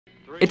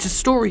It's a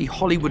story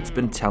Hollywood's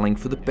been telling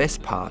for the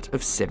best part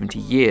of 70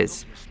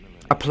 years.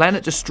 A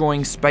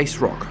planet-destroying space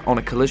rock on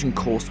a collision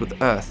course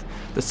with Earth,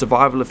 the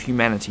survival of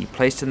humanity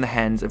placed in the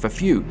hands of a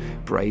few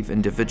brave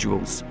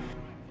individuals.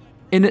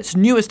 In its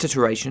newest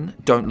iteration,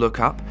 Don't Look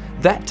Up,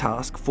 that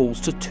task falls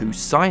to two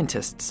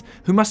scientists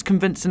who must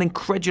convince an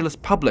incredulous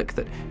public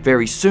that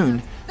very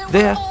soon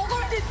they're...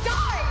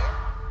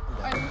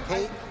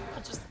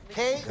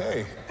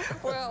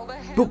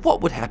 But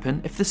what would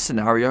happen if the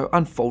scenario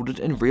unfolded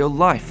in real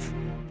life?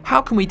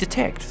 How can we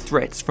detect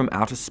threats from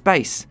outer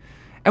space?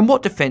 And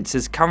what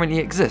defences currently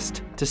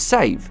exist to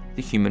save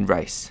the human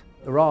race?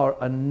 There are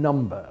a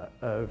number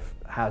of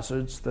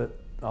hazards that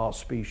our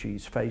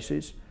species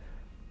faces,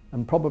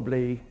 and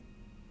probably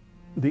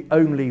the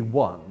only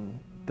one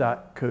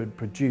that could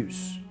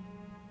produce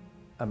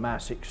a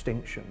mass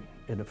extinction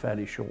in a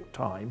fairly short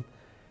time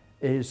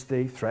is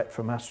the threat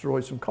from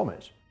asteroids and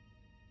comets.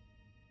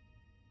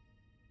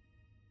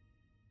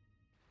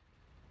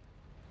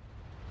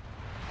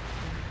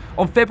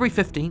 On February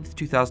 15,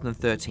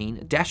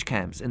 2013,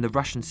 dashcams in the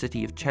Russian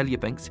city of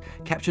Chelyabinsk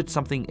captured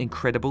something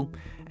incredible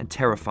and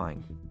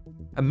terrifying.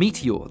 A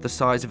meteor the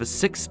size of a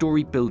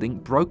 6-story building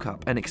broke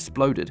up and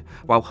exploded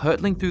while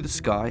hurtling through the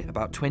sky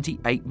about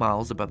 28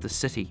 miles above the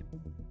city.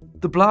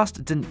 The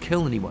blast didn't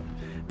kill anyone,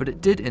 but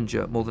it did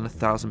injure more than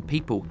 1,000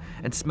 people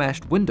and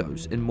smashed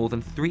windows in more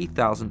than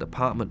 3,000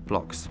 apartment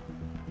blocks.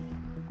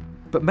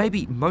 But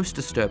maybe most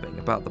disturbing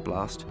about the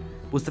blast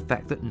was the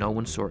fact that no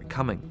one saw it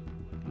coming,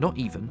 not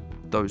even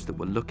those that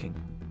were looking.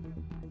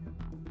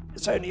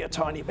 It's only a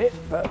tiny bit,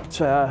 but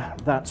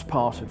that's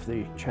part of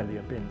the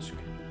Chelyabinsk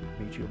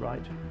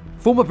meteorite.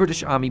 Former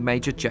British Army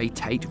Major Jay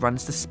Tate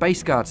runs the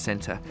Space Guard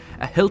Centre,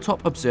 a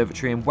hilltop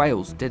observatory in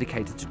Wales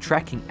dedicated to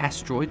tracking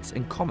asteroids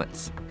and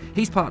comets.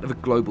 He's part of a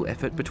global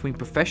effort between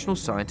professional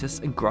scientists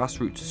and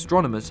grassroots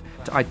astronomers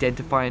to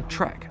identify and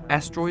track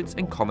asteroids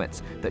and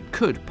comets that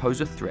could pose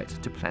a threat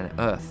to planet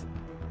Earth.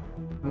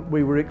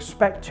 We were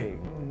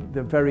expecting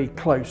the very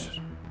close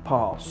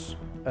pass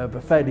of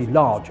a fairly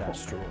large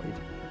asteroid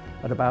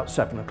at about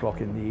 7 o'clock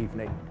in the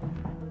evening,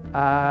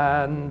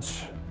 and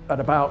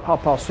at about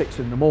 6:30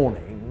 in the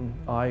morning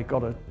I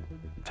got a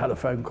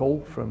telephone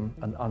call from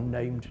an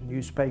unnamed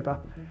newspaper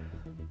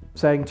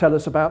saying, "Tell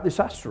us about this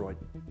asteroid."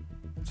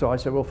 So I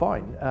said, "Well,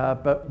 fine,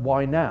 but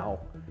why now?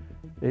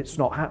 It's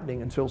not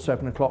happening until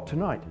 7 o'clock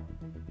tonight."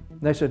 And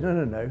they said,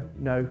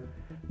 no,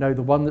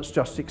 the one that's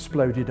just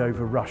exploded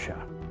over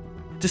Russia.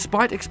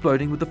 Despite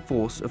exploding with the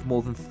force of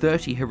more than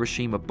 30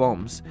 Hiroshima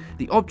bombs,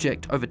 the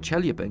object over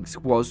Chelyabinsk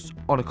was,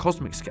 on a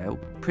cosmic scale,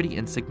 pretty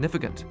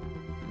insignificant.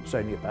 It's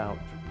only about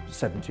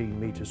 17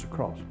 meters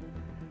across.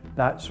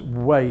 That's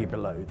way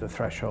below the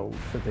threshold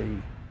for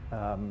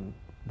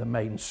the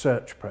main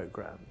search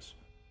programs.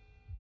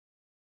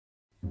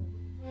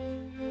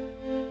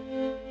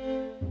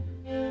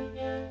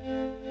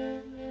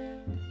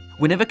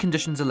 Whenever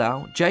conditions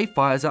allow, Jay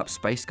fires up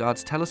Space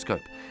Guard's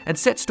telescope and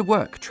sets to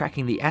work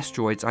tracking the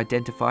asteroids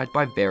identified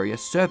by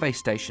various survey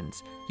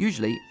stations,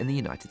 usually in the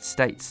United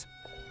States.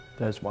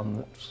 There's one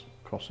that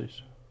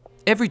crosses.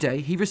 Every day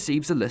he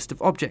receives a list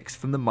of objects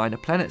from the Minor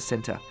Planet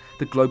Center,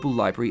 the global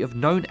library of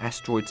known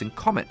asteroids and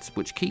comets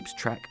which keeps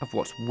track of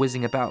what's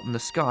whizzing about in the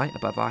sky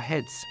above our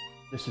heads.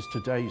 This is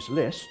today's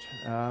list.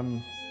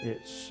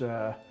 It's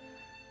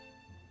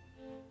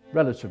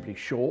relatively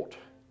short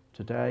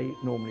today.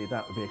 Normally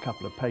that would be a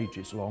couple of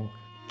pages long.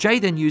 Jay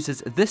then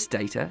uses this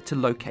data to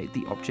locate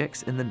the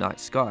objects in the night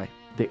sky.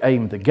 The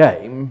aim of the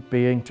game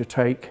being to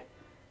take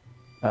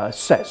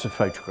sets of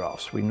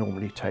photographs. We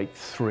normally take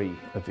 3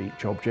 of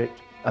each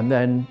object, and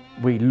then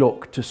we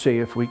look to see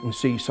if we can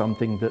see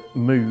something that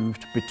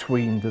moved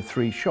between the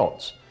 3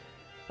 shots.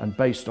 And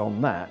based on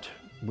that,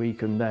 we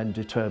can then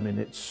determine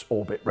its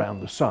orbit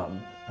round the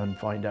sun and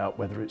find out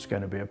whether it's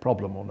going to be a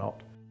problem or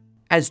not.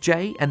 As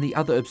Jay and the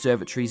other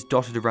observatories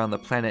dotted around the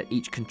planet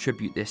each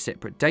contribute their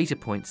separate data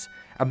points,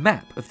 a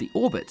map of the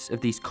orbits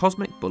of these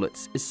cosmic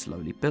bullets is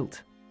slowly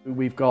built.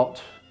 We've got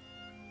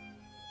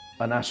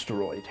an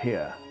asteroid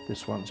here.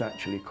 This one's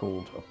actually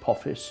called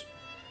Apophis,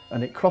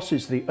 and it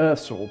crosses the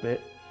Earth's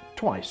orbit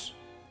twice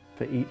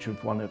for each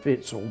of one of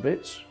its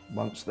orbits,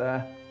 once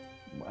there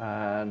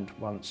and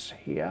once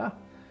here.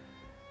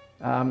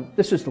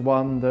 This is the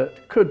one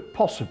that could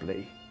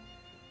possibly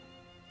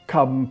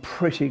come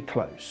pretty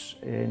close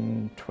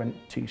in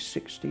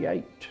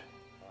 2068.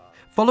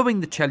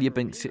 Following the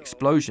Chelyabinsk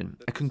explosion,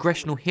 a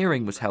congressional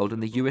hearing was held in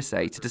the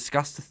USA to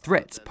discuss the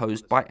threats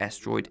posed by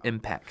asteroid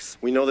impacts.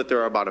 We know that there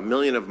are about 1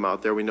 million of them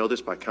out there. We know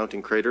this by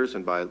counting craters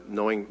and by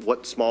knowing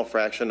what small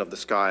fraction of the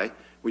sky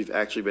we've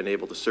actually been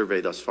able to survey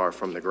thus far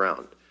from the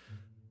ground.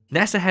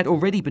 NASA had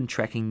already been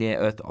tracking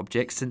near-Earth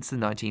objects since the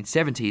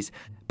 1970s,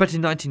 but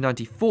in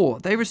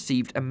 1994 they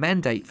received a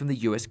mandate from the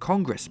US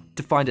Congress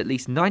to find at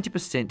least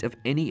 90% of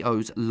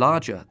NEOs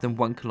larger than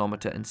 1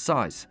 kilometer in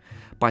size.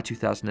 By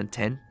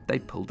 2010, they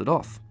pulled it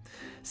off.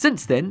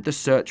 Since then, the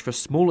search for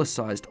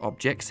smaller-sized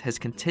objects has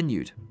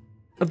continued.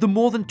 Of the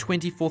more than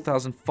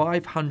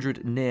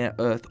 24,500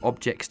 near-Earth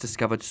objects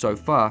discovered so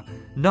far,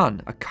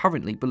 none are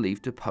currently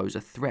believed to pose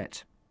a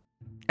threat.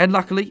 And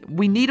luckily,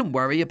 we needn't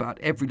worry about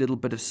every little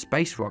bit of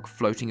space rock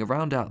floating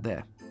around out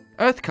there.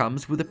 Earth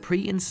comes with a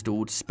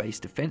pre-installed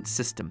space defense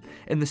system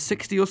in the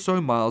 60 or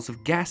so miles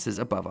of gases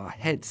above our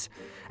heads.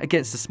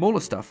 Against the smaller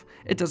stuff,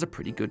 it does a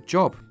pretty good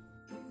job.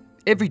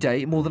 Every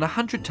day, more than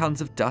 100 tons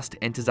of dust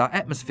enters our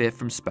atmosphere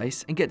from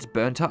space and gets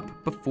burnt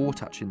up before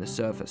touching the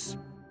surface.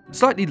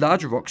 Slightly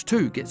larger rocks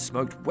too get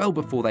smoked well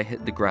before they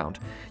hit the ground.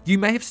 You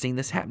may have seen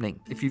this happening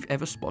if you've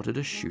ever spotted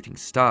a shooting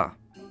star.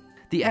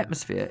 The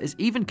atmosphere is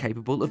even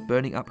capable of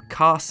burning up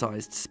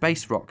car-sized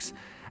space rocks,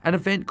 an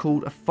event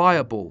called a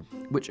fireball,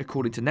 which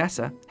according to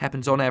NASA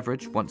happens on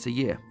average once a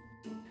year.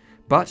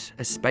 But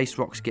as space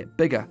rocks get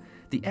bigger,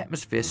 the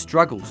atmosphere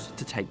struggles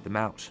to take them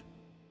out.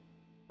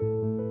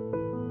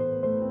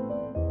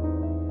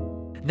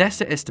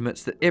 NASA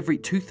estimates that every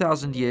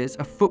 2,000 years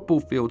a football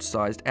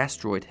field-sized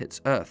asteroid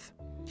hits Earth.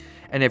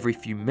 And every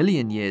few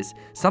million years,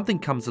 something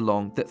comes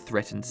along that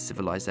threatens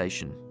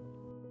civilization.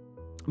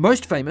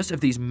 Most famous of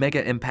these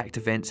mega impact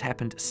events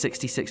happened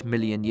 66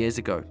 million years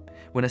ago,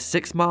 when a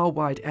 6-mile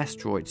wide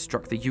asteroid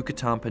struck the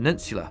Yucatan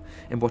Peninsula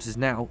in what is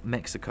now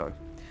Mexico.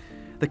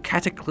 The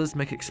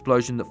cataclysmic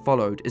explosion that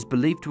followed is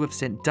believed to have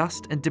sent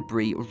dust and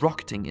debris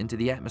rocketing into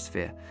the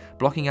atmosphere,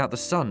 blocking out the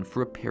sun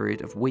for a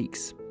period of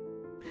weeks.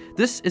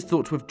 This is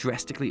thought to have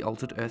drastically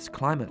altered Earth's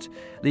climate,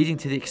 leading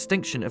to the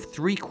extinction of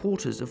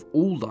 3/4 of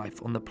all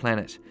life on the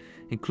planet,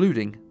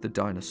 including the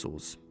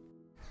dinosaurs.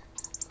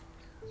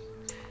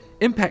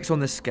 Impacts on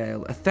this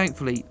scale are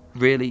thankfully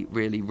really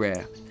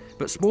rare,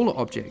 but smaller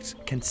objects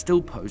can still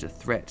pose a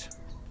threat.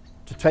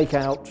 To take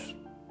out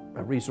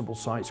a reasonable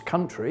sized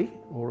country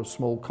or a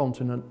small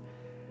continent,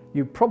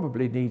 you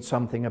probably need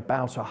something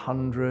about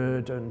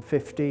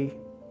 150,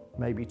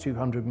 maybe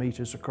 200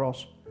 meters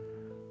across.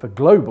 For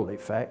global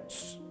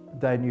effects,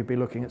 then you'd be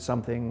looking at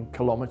something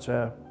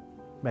kilometre,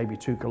 maybe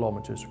 2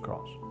 kilometres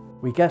across.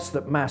 We guess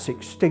that mass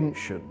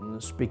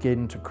extinctions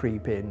begin to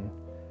creep in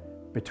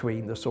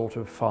between the sort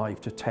of 5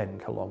 to 10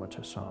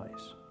 kilometre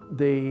size.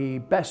 The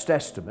best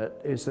estimate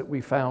is that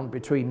we found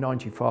between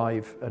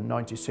 95 and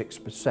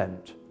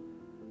 96%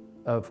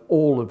 of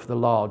all of the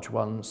large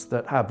ones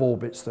that have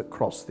orbits that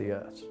cross the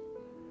Earth.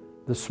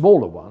 The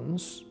smaller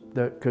ones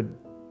that could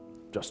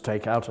just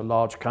take out a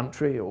large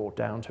country or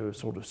down to a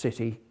sort of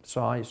city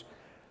size,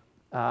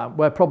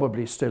 we're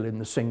probably still in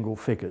the single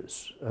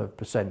figures of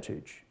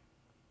percentage,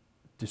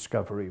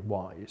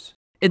 discovery-wise.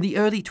 In the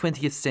early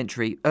 20th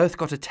century, Earth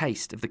got a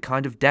taste of the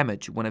kind of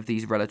damage one of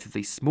these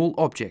relatively small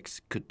objects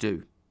could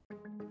do.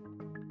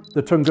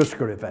 The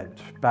Tunguska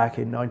event back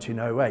in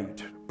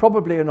 1908,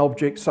 probably an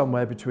object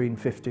somewhere between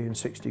 50 and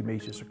 60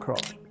 metres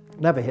across.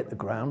 Never hit the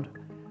ground,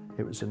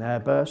 it was an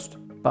airburst,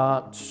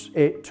 but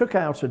it took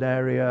out an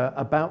area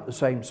about the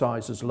same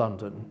size as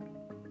London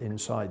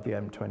inside the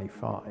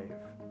M25.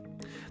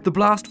 The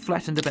blast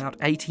flattened about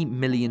 80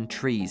 million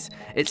trees.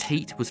 Its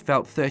heat was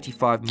felt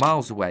 35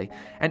 miles away,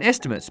 and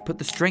estimates put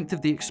the strength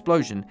of the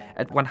explosion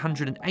at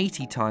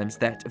 180 times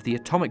that of the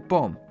atomic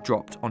bomb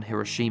dropped on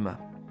Hiroshima.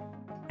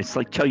 It's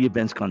like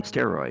Chelyabinsk on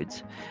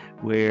steroids,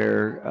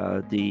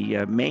 where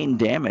the main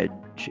damage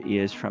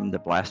is from the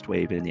blast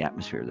wave in the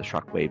atmosphere, the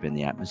shock wave in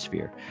the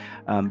atmosphere,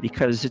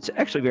 because it's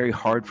actually very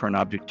hard for an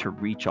object to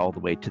reach all the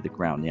way to the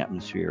ground. The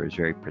atmosphere is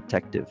very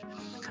protective,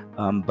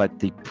 but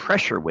the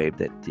pressure wave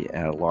that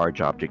a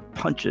large object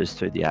punches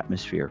through the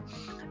atmosphere,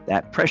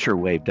 that pressure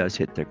wave does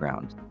hit the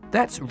ground.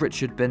 That's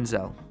Richard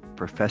Benzel,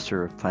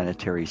 Professor of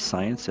Planetary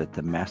Science at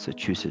the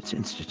Massachusetts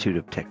Institute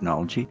of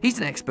Technology. He's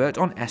an expert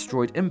on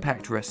asteroid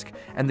impact risk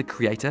and the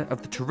creator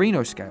of the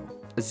Torino scale,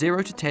 a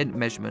 0 to 10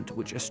 measurement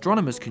which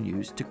astronomers can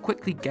use to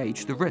quickly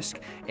gauge the risk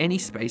any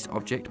space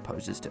object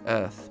poses to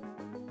Earth.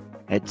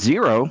 At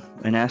 0,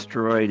 an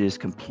asteroid is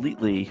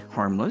completely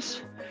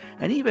harmless,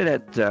 and even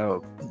at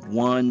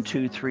 1,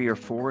 2, 3, or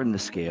 4 in the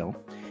scale,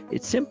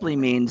 it simply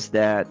means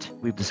that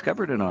we've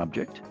discovered an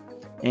object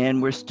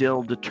and we're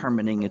still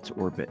determining its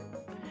orbit.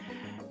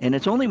 And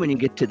it's only when you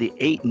get to the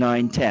 8,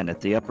 9, 10 at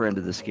the upper end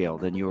of the scale,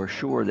 then you are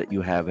sure that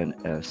you have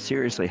a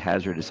seriously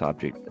hazardous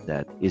object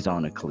that is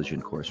on a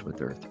collision course with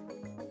Earth.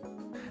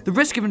 The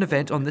risk of an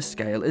event on this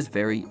scale is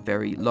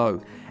very low,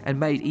 and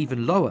made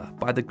even lower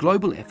by the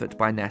global effort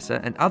by NASA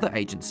and other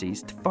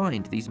agencies to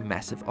find these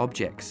massive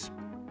objects.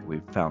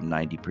 We've found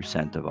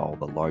 90% of all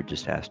the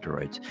largest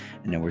asteroids,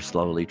 and then we're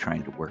slowly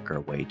trying to work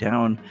our way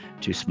down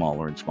to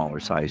smaller and smaller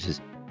sizes.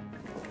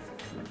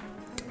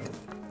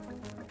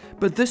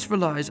 But this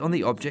relies on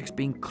the objects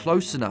being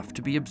close enough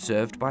to be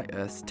observed by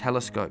Earth's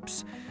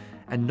telescopes,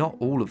 and not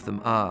all of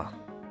them are.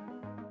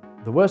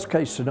 The worst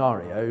case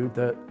scenario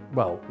the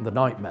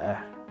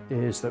nightmare,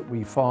 is that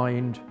we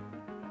find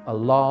a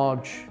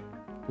large,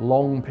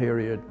 long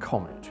period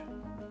comet.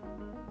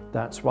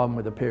 That's one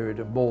with a period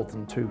of more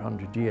than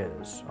 200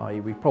 years,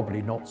 i.e. we've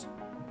probably not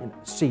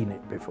seen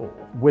it before,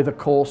 with a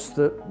course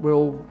that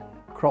will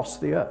cross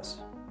the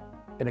Earth.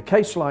 In a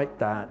case like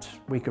that,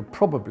 we could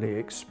probably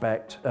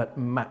expect at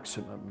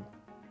maximum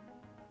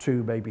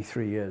 2, maybe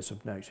 3 years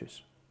of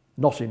notice.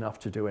 Not enough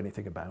to do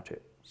anything about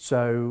it.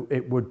 So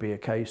it would be a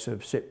case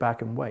of sit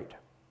back and wait.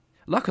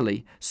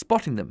 Luckily,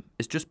 spotting them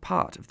is just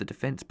part of the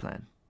defense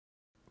plan.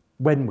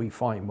 when we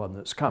find one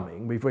that's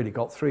coming, we've really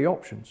got three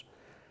options.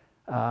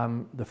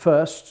 The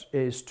first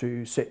is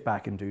to sit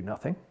back and do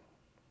nothing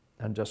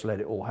and just let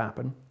it all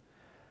happen.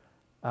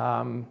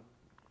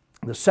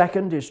 The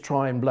second is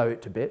try and blow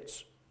it to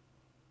bits.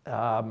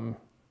 Not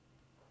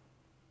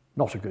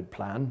a good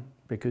plan,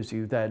 because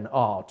you then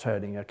are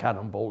turning a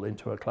cannonball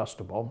into a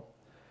cluster bomb.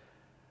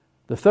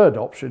 The third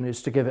option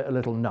is to give it a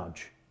little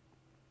nudge,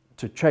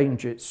 to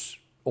change its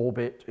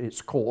orbit,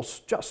 its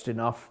course, just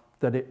enough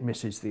that it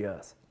misses the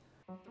Earth.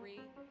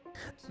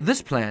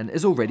 This plan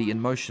is already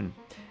in motion.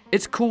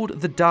 It's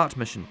called the DART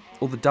mission,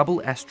 or the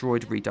Double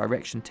Asteroid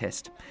Redirection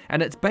Test,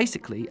 and it's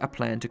basically a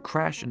plan to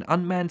crash an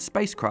unmanned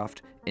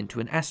spacecraft into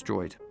an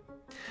asteroid.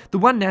 The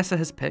one NASA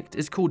has picked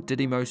is called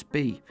Didymos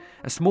B,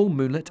 a small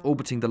moonlet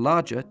orbiting the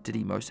larger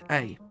Didymos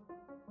A.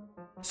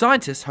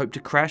 Scientists hope to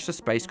crash the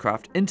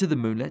spacecraft into the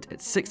moonlet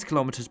at 6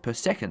 kilometers per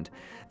second,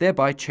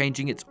 thereby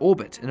changing its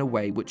orbit in a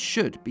way which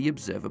should be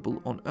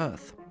observable on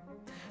Earth.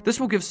 This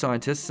will give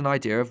scientists an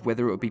idea of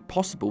whether it would be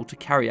possible to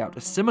carry out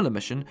a similar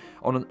mission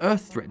on an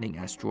Earth-threatening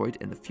asteroid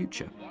in the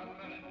future.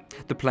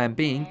 The plan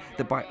being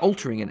that by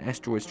altering an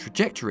asteroid's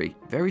trajectory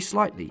very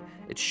slightly,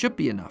 it should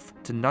be enough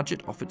to nudge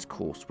it off its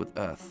course with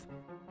Earth.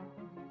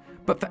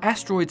 But for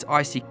asteroids'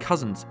 icy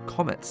cousins,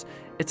 comets,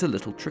 it's a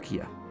little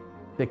trickier.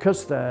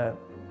 Because they're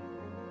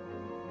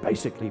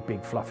basically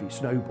big fluffy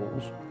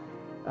snowballs,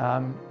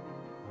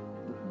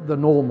 the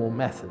normal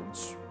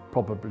methods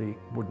probably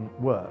wouldn't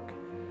work.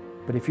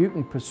 But if you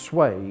can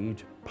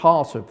persuade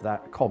part of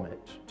that comet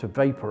to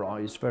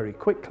vaporize very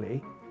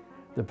quickly,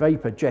 the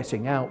vapor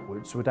jetting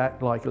outwards would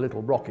act like a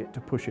little rocket to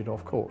push it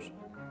off course.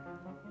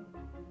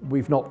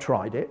 We've not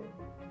tried it.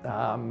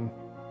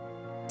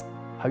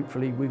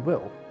 Hopefully we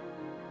will.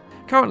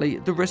 Currently,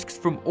 the risks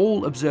from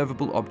all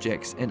observable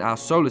objects in our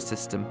solar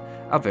system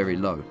are very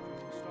low.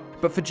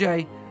 But for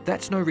Jay,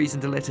 that's no reason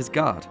to let his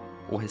guard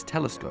or his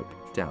telescope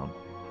down.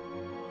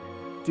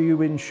 Do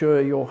you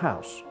insure your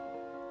house?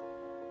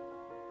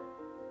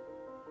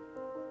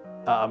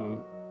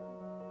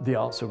 The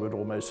answer would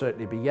almost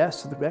certainly be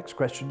yes. The next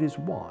question is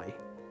why?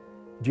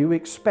 Do you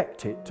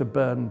expect it to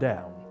burn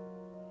down?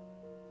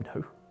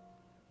 No.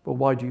 Well,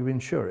 why do you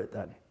insure it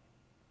then?